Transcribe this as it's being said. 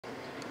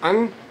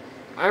I'm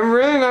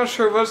really not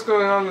sure what's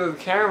going on with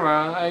the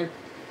camera. I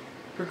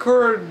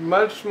recorded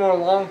much more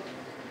long.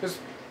 This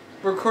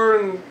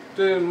recording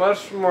did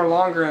much more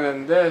longer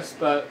than this,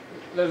 but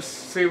let's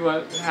see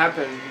what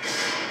happens.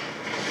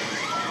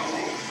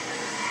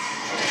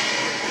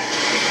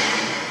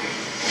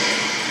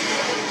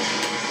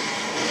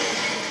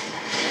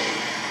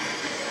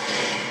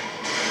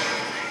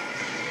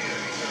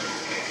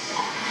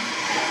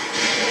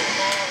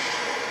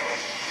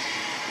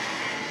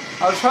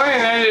 I'll try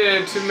and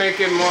edit it to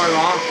make it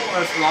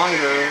much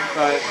longer,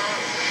 but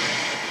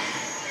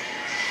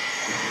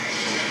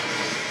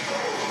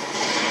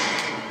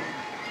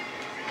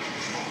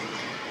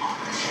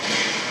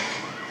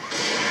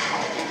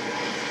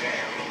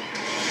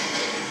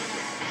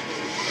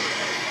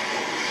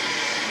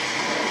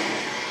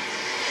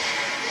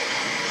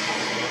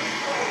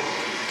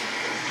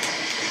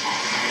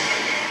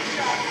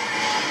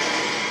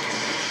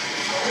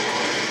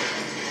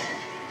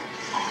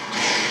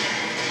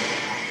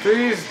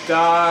please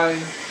die.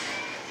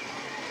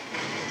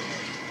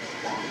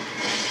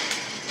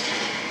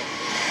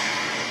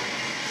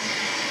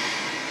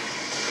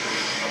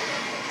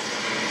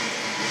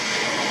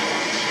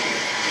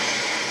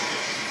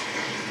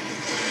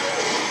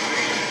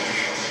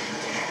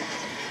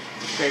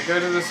 Okay, go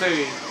to the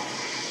city.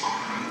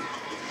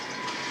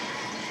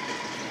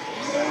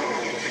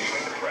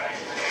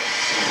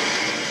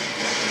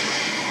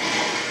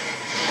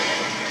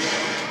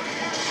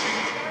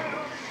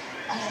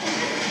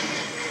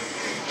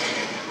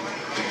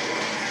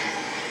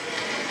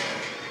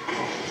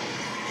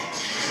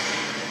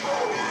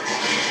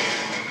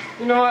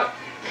 You know what?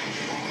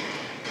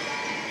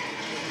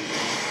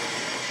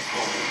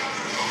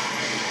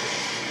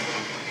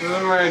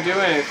 Doesn't really do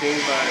anything,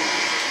 but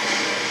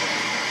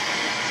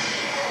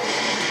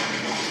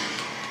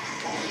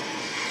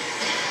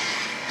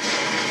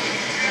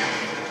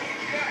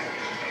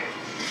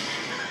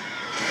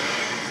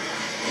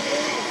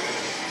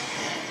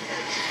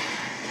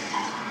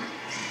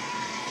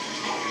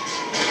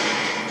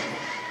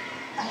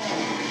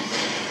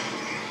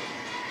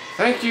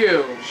thank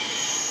you.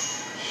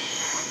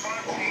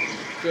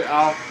 Get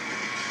off.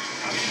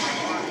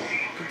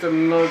 Get the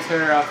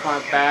military off my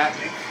back.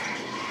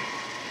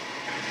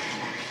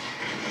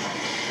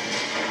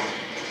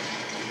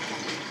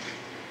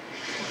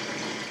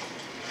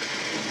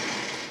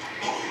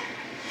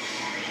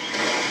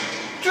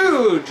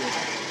 Dude!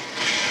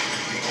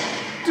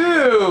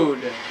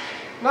 Dude!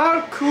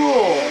 Not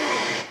cool.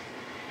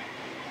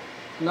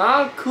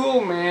 Not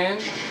cool, man.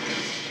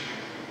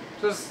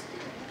 Just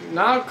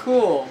not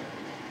cool.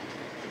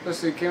 Let's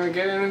see, can we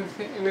get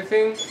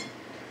anything?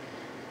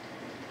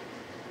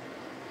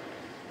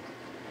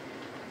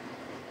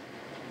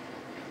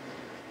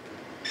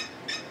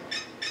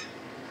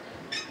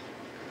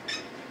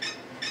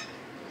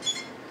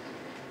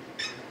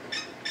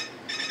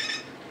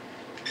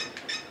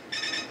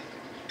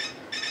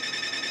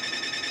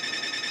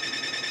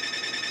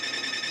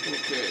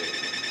 Okay.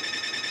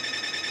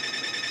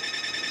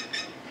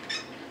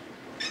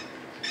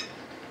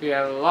 We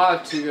have a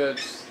lot to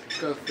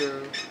go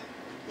through.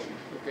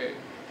 Okay.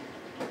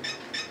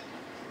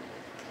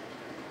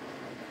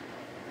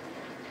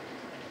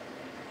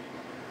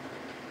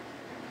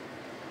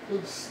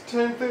 It's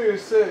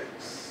 10:36,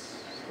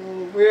 so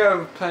we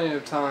have plenty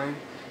of time.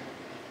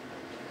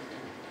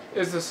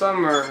 It's the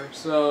summer,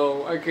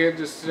 so I could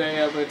just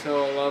stay up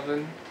until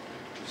 11.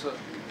 So.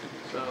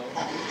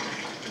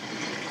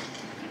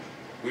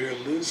 We're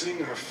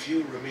losing our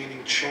few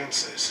remaining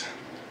chances.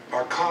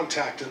 Our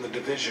contact in the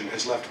division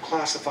has left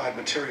classified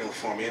material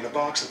for me in a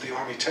box at the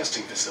Army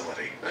testing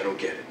facility. I don't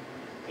get it.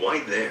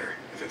 Why there?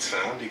 If it's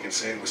found, you can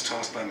say it was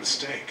tossed by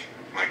mistake.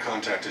 My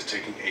contact is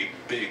taking a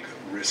big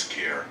risk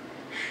here.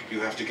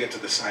 You have to get to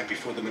the site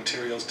before the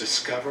material's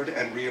discovered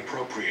and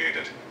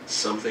reappropriated.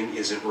 Something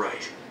isn't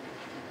right.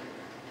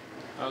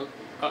 Oh,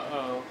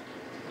 uh-oh.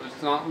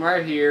 It's not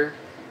right here.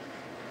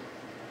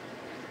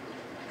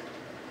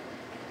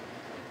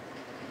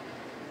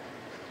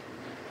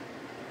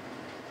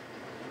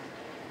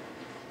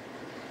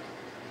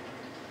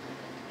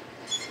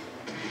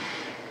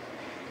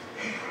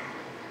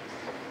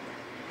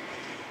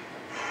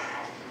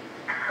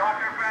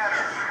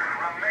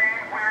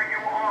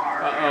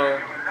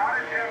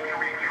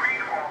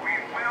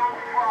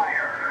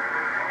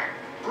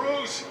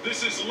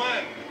 This is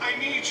Len. I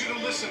need you to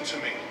listen to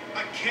me.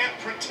 I can't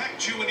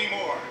protect you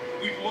anymore.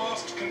 We've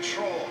lost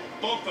control,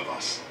 both of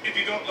us. If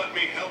you don't let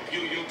me help you,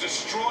 you'll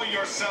destroy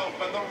yourself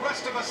and the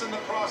rest of us in the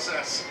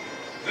process.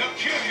 They'll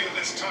kill you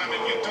this time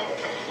if you don't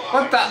comply.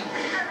 What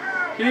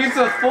the? He used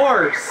the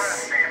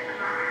force.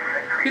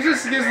 He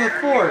just used the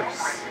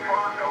force.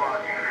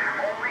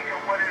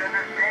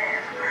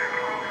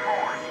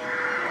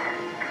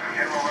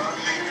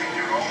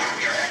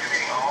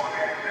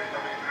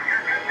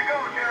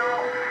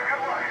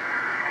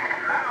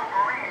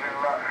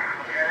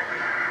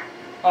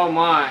 Oh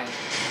my.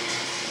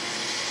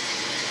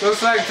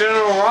 Looks like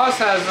General Ross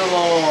has a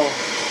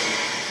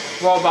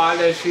little robot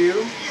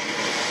issue.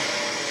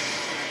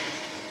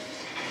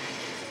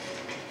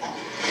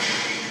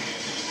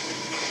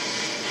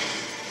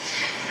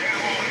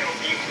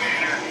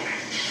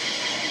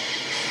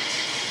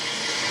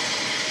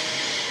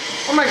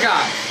 Oh my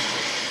god.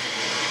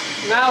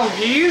 Now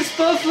he's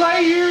Buzz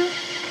Lightyear?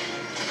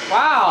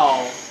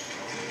 Wow.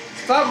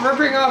 Stop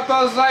ripping off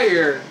Buzz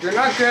Lightyear. You're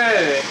not good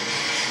at it.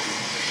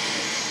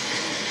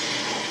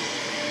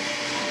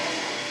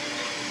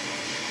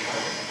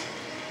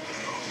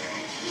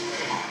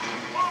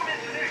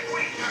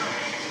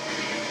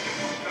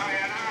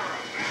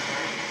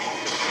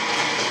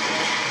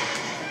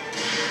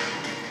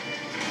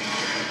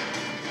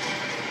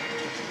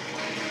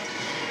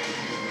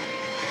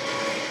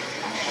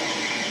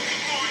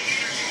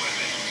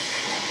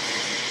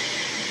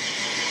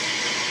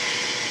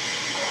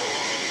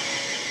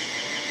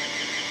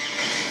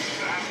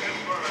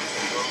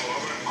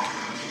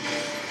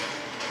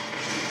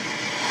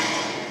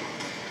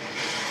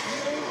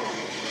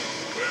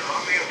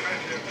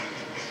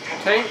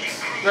 Tanks?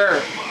 Where?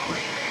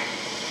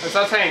 I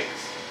saw tanks.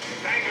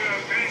 Tango.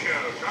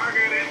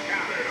 Target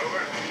encountered.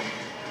 Over.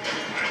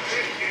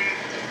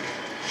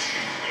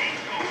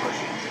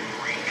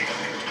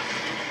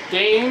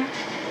 Game?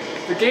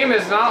 The game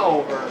is not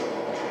over.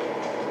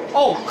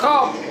 Oh,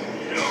 come!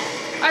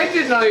 I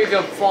didn't know you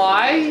could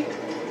fly!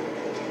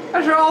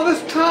 After all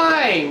this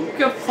time, you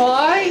could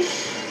fly?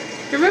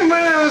 Even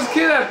when I was a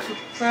kid,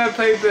 when I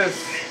played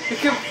this, it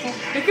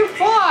could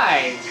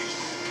fly!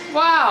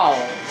 Wow!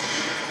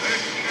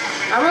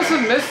 I must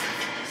have missed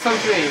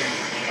something.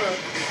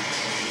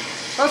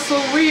 That's so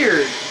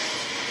weird.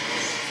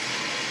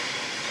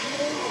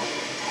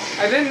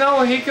 I didn't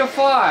know he could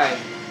fly.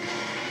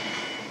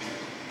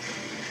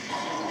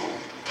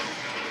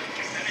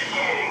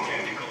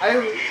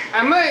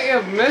 I might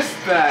have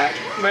missed that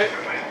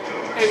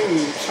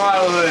in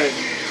childhood.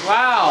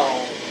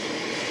 Wow.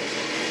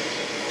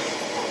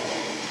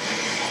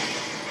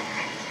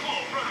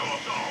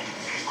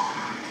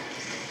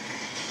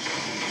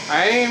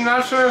 I'm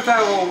not sure if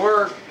that will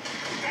work.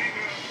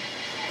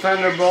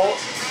 Thunderbolt.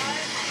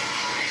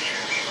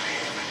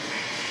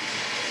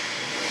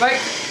 Like,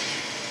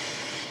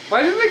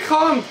 why do they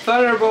call him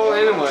Thunderbolt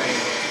anyway?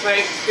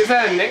 Like, is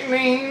that a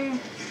nickname?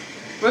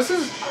 What's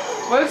his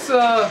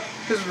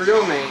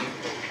real name?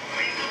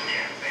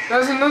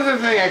 That's another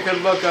thing I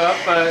could look up,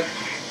 but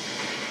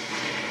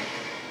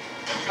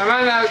I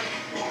might not.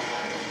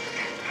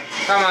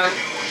 Come on.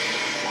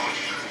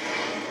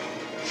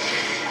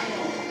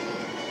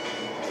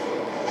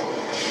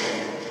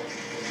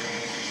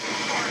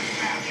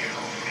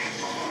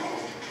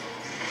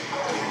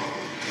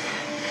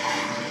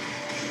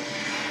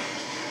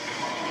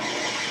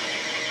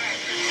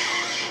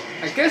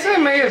 I guess I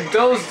may have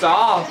dozed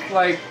off,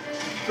 like,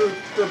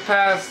 the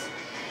past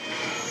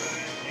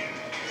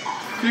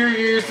few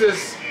years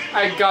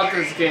I got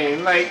this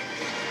game. Like,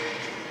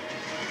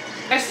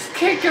 I just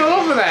can't get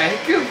over that.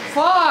 He can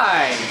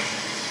fly!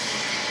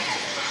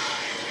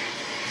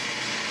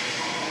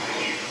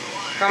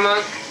 Come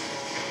on.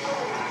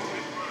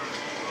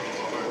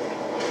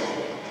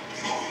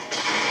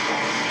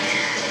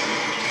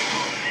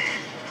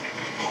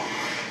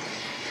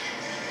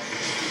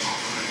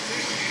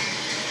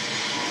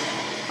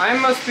 I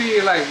must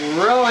be like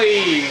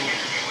really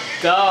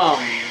dumb.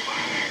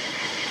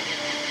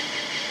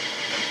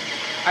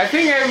 I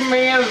think I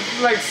may have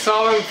like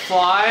saw him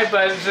fly,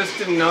 but just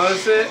didn't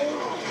notice it,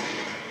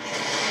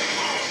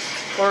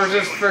 or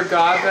just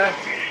forgot that.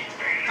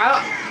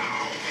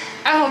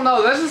 I don't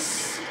know. This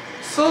is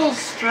so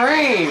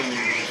strange.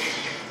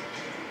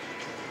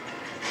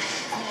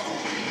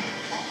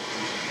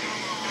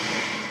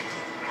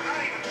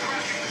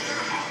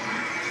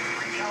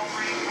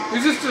 We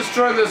just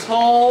destroyed this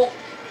whole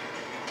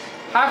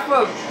half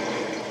of.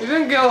 You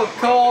didn't kill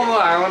all the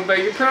island, but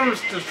you're pretty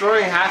much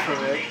destroying half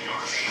of it.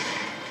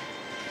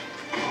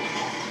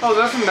 Oh,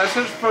 that's a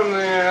message from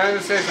the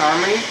United States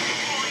Army?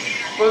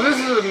 Well, this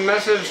is a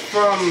message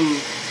from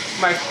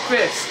my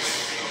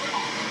fists.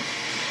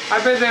 I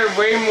bet they're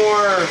way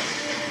more.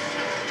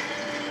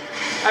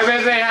 I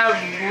bet they have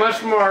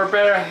much more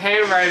better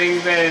handwriting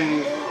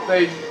than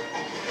the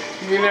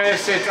United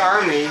States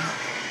Army.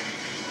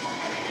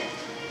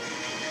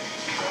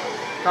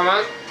 Come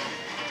on.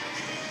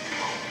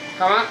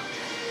 Come on.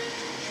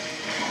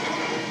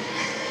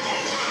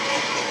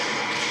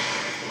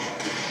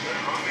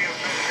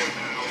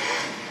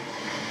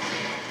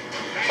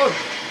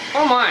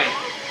 Oh my!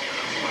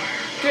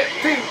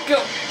 Go!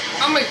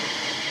 Oh my!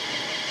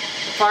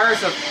 The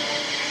fires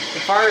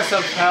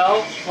of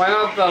hell. Why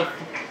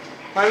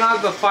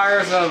not the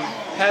fires of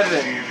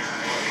heaven?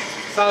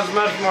 Sounds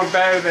much more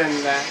better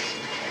than that.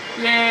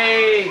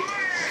 Yay!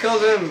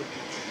 Killed him.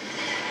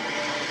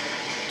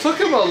 Took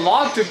him a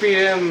lot to beat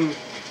him.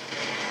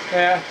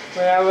 Yeah,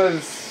 when I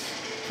was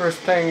first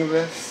playing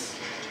this.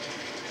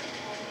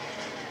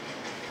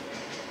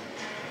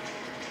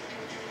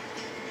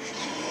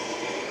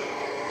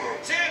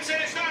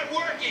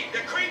 The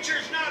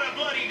creature's not a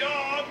bloody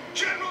dog.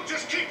 General,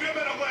 just keep him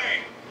in a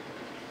way.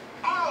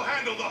 I'll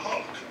handle the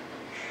Hulk.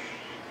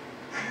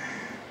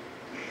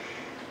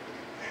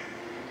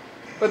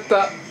 What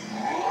the?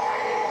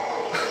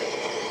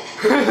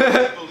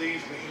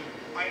 Believe me,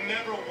 I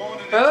never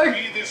wanted it to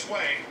be this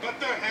way, but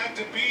there had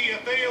to be a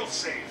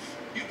fail-safe.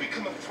 You've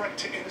become a threat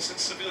to innocent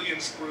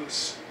civilians,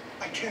 Bruce.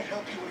 I can't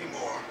help you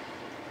anymore.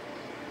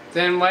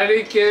 Then why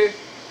did he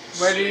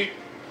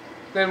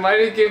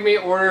give me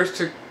orders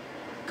to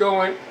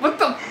go in? What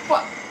the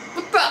fuck?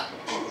 What the?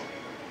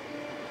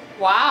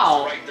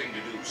 Wow. It's the right thing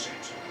to do,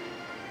 Sampson.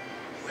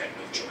 You had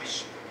no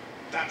choice.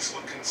 That's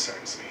what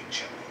concerns me,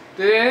 General.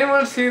 Did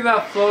anyone see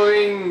that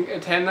floating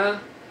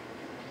antenna?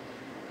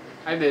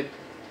 I did.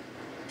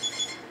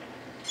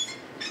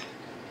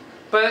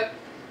 But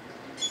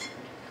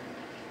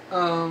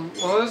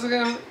what was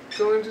I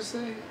going to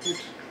say?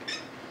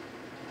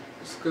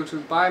 Let's go to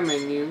buy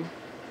menu.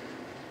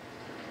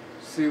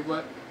 See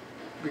what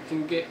we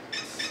can get.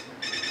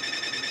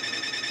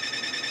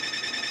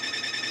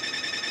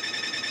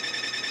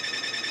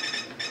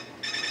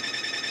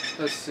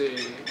 Let's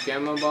see,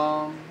 gamma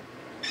bomb.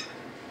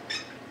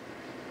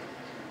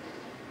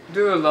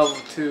 Do a level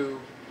 2.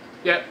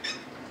 Yep.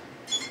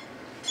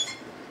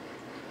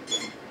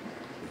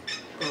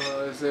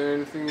 Is there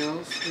anything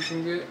else we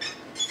can get?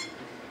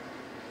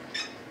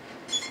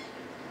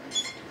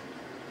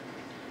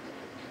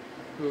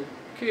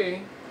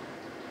 Okay.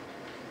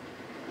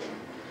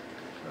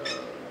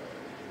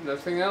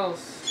 Nothing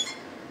else.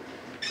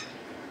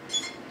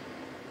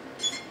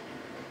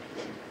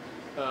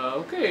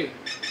 Okay.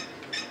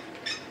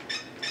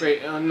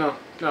 Wait,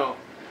 no.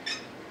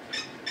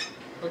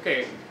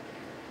 Okay.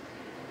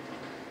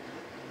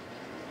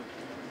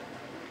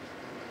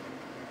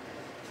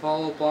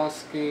 Follow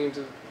boss games.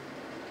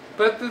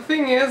 But the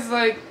thing is,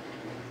 like,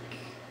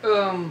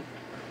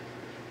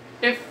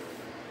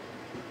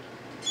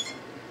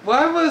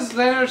 why was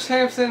Leonard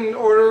Sampson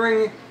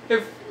ordering,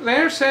 if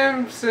Leonard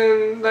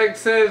Sampson, like,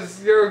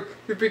 says you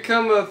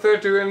become a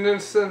threat to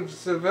innocent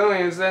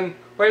civilians, then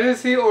why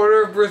does he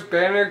order Bruce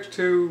Banner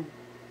to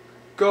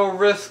go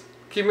risk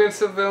keeping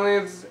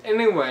civilians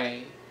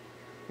anyway?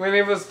 When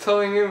he was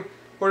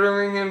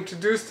ordering him to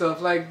do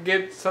stuff, like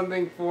get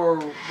something for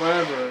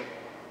whatever.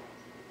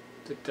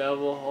 The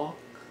Devil Hulk?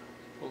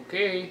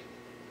 Okay.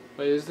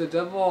 What is the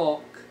Devil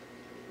Hulk?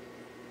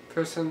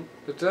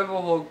 The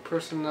Devil Hulk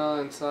personnel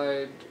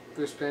inside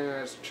Bruce Banner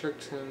has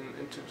tricked him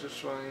into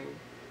destroying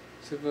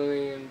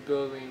civilian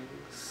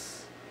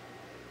buildings.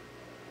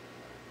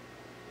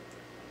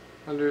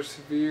 Under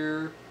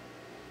severe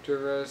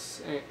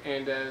duress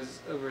and as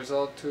a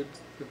result to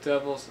the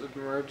Devil's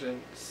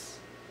emergence.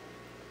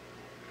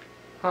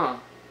 Huh.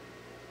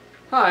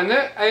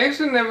 I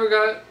actually never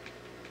got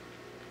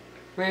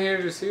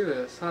here to see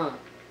this, huh?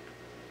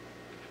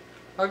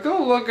 I'll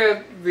go look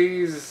at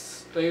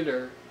these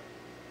later.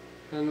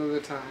 Another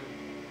time.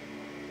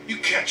 You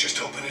can't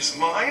just open his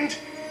mind.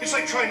 It's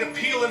like trying to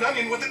peel an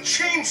onion with a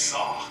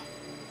chainsaw.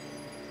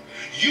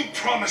 You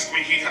promised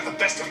me he'd have the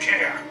best of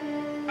care.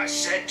 I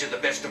said to the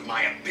best of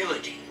my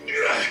ability.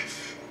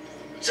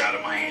 It's out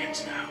of my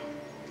hands now.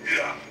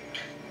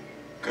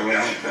 Go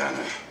ahead,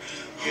 Banner.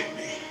 Hit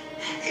me.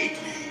 Hate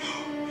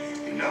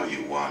me. You know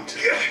you want to.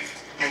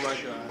 Oh my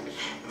gosh.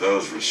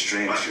 Those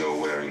restraints you're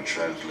wearing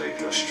translate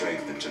your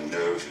strength into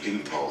nerve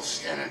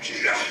impulse energy.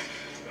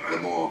 The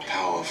more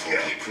powerful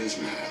the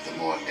prisoner, the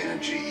more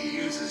energy he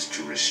uses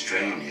to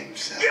restrain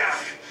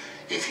himself.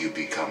 If you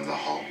become the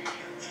Hulk,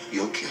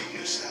 you'll kill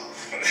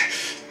yourself.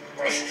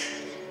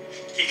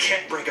 You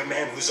can't break a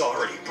man who's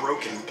already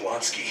broken,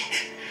 Blonsky.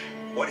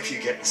 What if you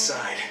get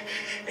inside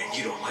and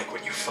you don't like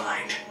what you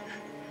find?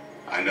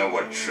 I know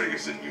what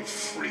triggers it, you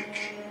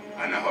freak.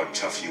 I know how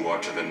tough you are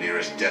to the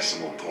nearest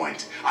decimal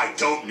point. I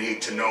don't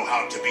need to know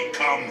how to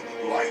become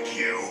like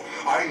you.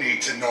 I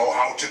need to know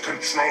how to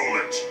control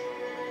it.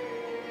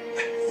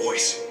 That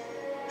voice.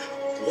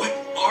 What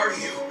are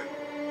you?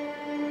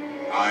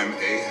 I'm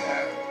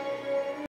Ahab.